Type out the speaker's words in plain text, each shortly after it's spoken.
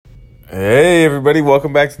Hey everybody,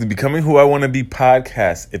 welcome back to the Becoming Who I Want to Be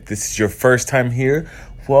podcast. If this is your first time here,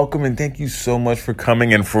 welcome and thank you so much for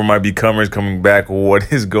coming, and for my becomers coming back.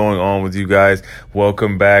 What is going on with you guys?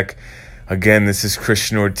 Welcome back. Again, this is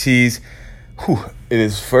Christian Ortiz. It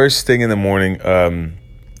is first thing in the morning.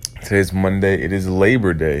 Today's Monday. It is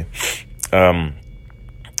Labor Day.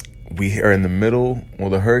 We are in the middle. Well,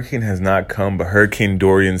 the hurricane has not come, but Hurricane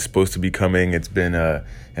Dorian is supposed to be coming. It's been,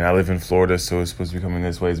 and I live in Florida, so it's supposed to be coming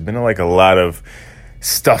this way. It's been like a lot of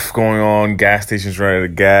stuff going on. Gas stations running out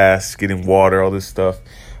of gas, getting water, all this stuff.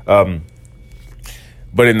 But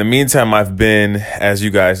in the meantime, I've been, as you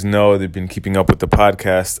guys know, they've been keeping up with the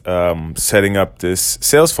podcast, setting up this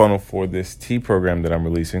sales funnel for this tea program that I'm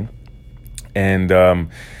releasing. And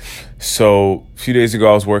so a few days ago,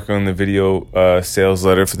 I was working on the video sales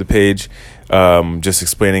letter for the page, just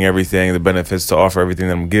explaining everything, the benefits to offer, everything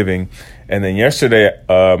that I'm giving. And then yesterday,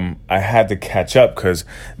 I had to catch up because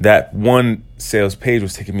that one sales page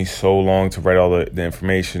was taking me so long to write all the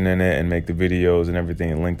information in it and make the videos and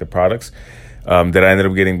everything and link the products that I ended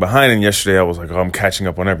up getting behind. And yesterday, I was like, I'm catching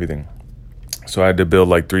up on everything. So I had to build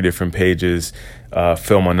like 3 different pages,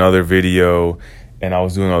 film another video, and I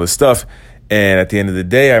was doing all this stuff. And at the end of the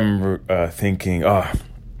day, I remember thinking, I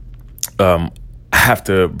have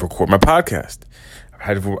to record my podcast.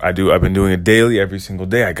 I've been doing it daily, every single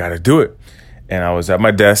day. I got to do it. And I was at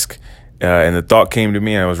my desk, and the thought came to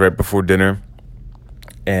me, and I was right before dinner.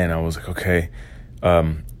 And I was like, okay,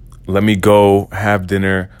 let me go have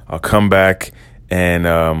dinner. I'll come back. And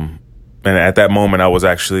at that moment, I was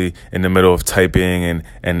actually in the middle of typing and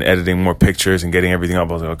editing more pictures and getting everything up.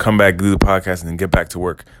 I was like, I'll come back, do the podcast, and then get back to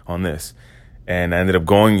work on this. And I ended up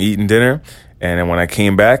eating dinner. And then when I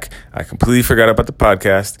came back, I completely forgot about the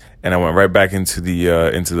podcast, and I went right back into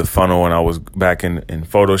the funnel, and I was back in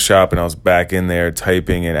Photoshop, and I was back in there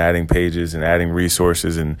typing and adding pages and adding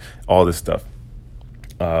resources and all this stuff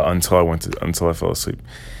until I fell asleep.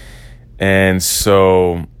 And it's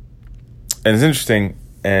interesting.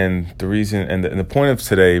 And the reason and the point of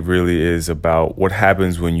today really is about what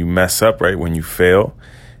happens when you mess up, right? When you fail,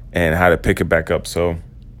 and how to pick it back up. So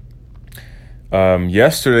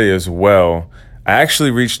yesterday as well, I actually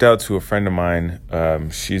reached out to a friend of mine.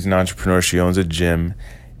 She's an entrepreneur. She owns a gym,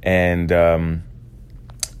 and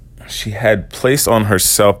she had placed on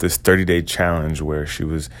herself this 30-day challenge where she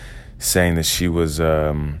was saying that she was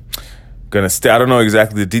going to stay. I don't know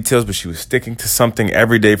exactly the details, but she was sticking to something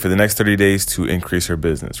every day for the next 30 days to increase her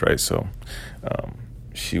business, right? So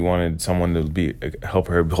she wanted someone to help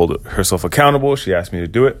her hold herself accountable. She asked me to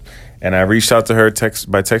do it. And I reached out to her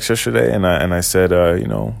by text yesterday, and I said,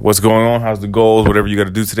 what's going on? How's the goals? Whatever you got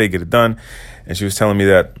to do today, get it done. And she was telling me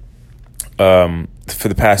that for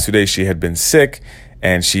the past 2 days, she had been sick,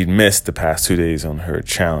 and she'd missed the past 2 days on her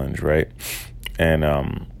challenge, right? And,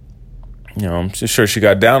 I'm just sure she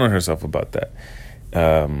got down on herself about that.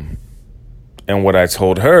 And what I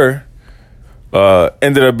told her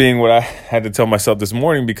ended up being what I had to tell myself this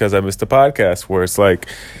morning because I missed the podcast, where it's like,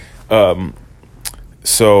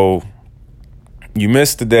 so you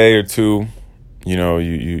missed a day or two,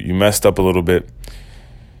 you messed up a little bit.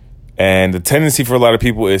 And the tendency for a lot of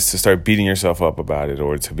people is to start beating yourself up about it,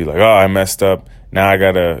 or to be like, oh, I messed up. Now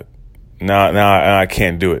I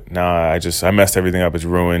can't do it. Now I messed everything up. It's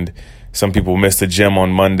ruined. Some people miss the gym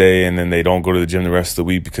on Monday, and then they don't go to the gym the rest of the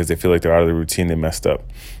week because they feel like they're out of the routine. They messed up.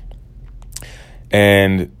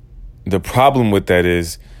 And the problem with that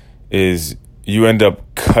is you end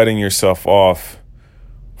up cutting yourself off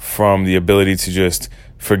from the ability to just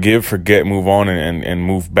forgive, forget, move on, and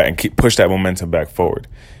move back and push that momentum back forward.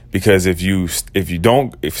 Because if you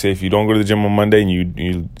don't go to the gym on Monday and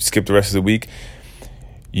you skip the rest of the week,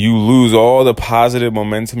 you lose all the positive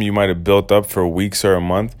momentum you might have built up for weeks or a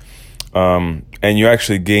month. And you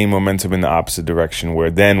actually gain momentum in the opposite direction, where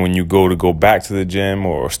then when you go back to the gym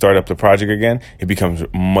or start up the project again, it becomes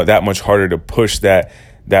that much harder to push that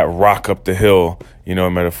rock up the hill,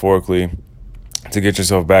 metaphorically, to get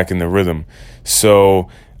yourself back in the rhythm. So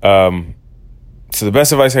the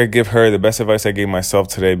best advice I could give her, the best advice I gave myself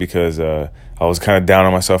today, because I was kind of down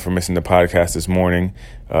on myself for missing the podcast this morning.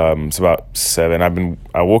 It's about 7.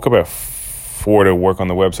 I woke up at 4 to work on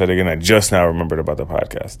the website again. I just now remembered about the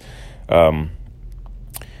podcast.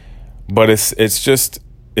 But it's just,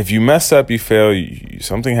 if you mess up, you fail,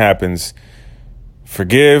 something happens,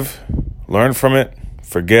 forgive, learn from it,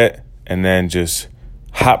 forget, and then just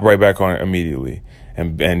hop right back on it immediately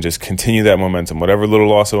and just continue that momentum. Whatever little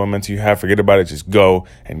loss of momentum you have, forget about it, just go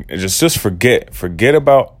and just forget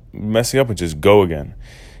about messing up and just go again.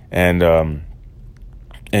 And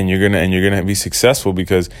and you're gonna be successful,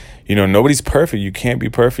 because nobody's perfect. You can't be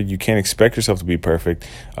perfect. You can't expect yourself to be perfect.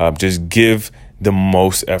 Just give the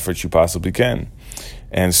most effort you possibly can.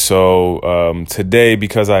 And so today,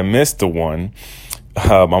 because I missed the one,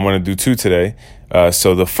 I'm going to do two today.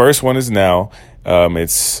 So the first one is now.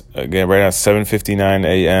 It's again right now 7:59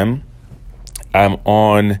 a.m. I'm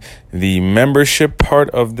on the membership part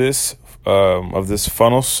of this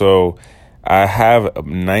funnel. So I have about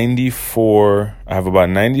 94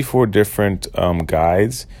 different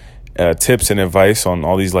guides, tips and advice on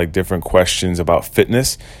all these like different questions about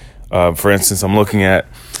fitness. For instance, I'm looking at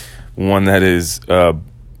one that is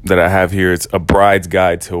that I have here. It's a bride's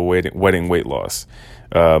guide to wedding weight loss.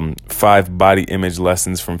 5 body image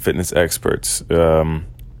lessons from fitness experts.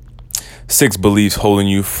 6 beliefs holding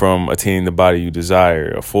you from attaining the body you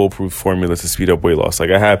desire. A foolproof formula to speed up weight loss. Like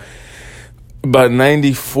I have about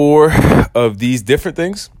 94 of these different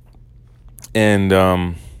things, and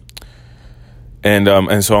so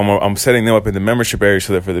I'm setting them up in the membership area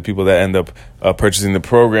so that for the people that end up purchasing the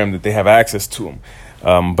program, that they have access to them.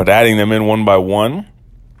 But adding them in one by one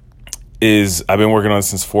I've been working on it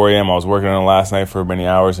since 4 a.m. I was working on it last night for many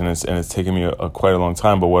hours, and it's taken me quite a long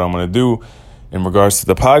time. But what I'm going to do in regards to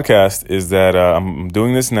the podcast is that I'm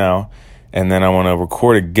doing this now, and then I want to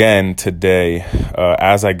record again today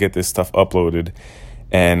as I get this stuff uploaded.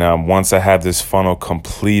 And once I have this funnel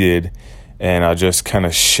completed, and I'll just kind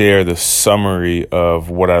of share the summary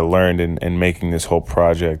of what I learned in making this whole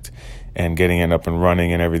project and getting it up and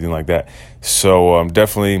running and everything like that. So I'm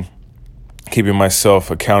definitely keeping myself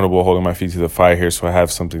accountable, holding my feet to the fire here, so I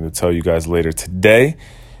have something to tell you guys later today.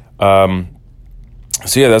 So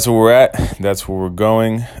yeah, that's where we're at. That's where we're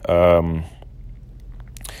going. I'm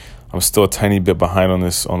still a tiny bit behind on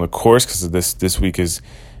the course, because this week is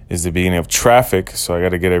the beginning of traffic, so I got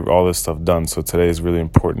to get all this stuff done. So today is really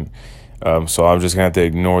important. So I'm just gonna have to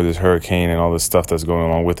ignore this hurricane and all the stuff that's going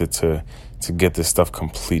along with it to get this stuff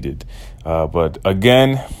completed. But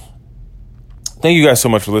again, thank you guys so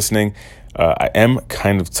much for listening. I am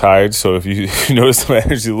kind of tired, so if you notice my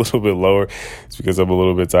energy is a little bit lower, it's because I'm a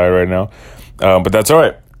little bit tired right now. But that's all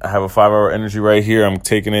right. I have a 5-hour energy right here. I'm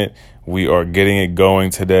taking it. We are getting it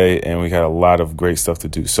going today, and we got a lot of great stuff to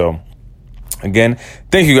do. So again,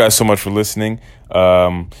 thank you guys so much for listening.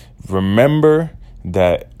 Remember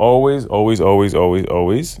that always,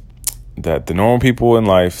 that the normal people in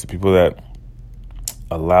life, the people that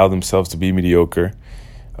allow themselves to be mediocre,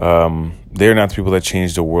 they're not the people that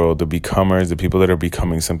change the world. The becomers, the people that are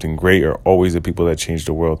becoming something great, are always the people that change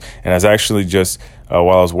the world. And I was actually just, while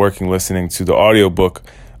I was working, listening to the audiobook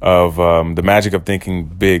of The Magic of Thinking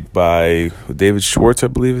Big by David Schwartz, I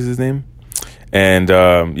believe is his name. And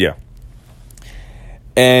yeah.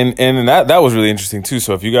 And that was really interesting too.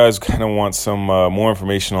 So if you guys kind of want some more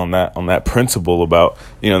information on that principle about,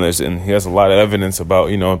 and he has a lot of evidence about,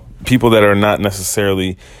 people that are not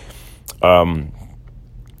necessarily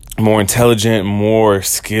more intelligent, more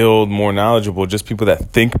skilled, more knowledgeable, just people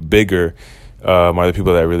that think bigger are the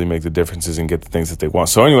people that really make the differences and get the things that they want.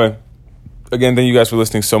 So anyway, again, thank you guys for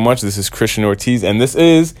listening so much. This is Christian Ortiz, and this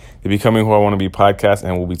is the Becoming Who I Want to Be podcast,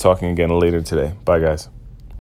 and we'll be talking again later today. Bye, guys.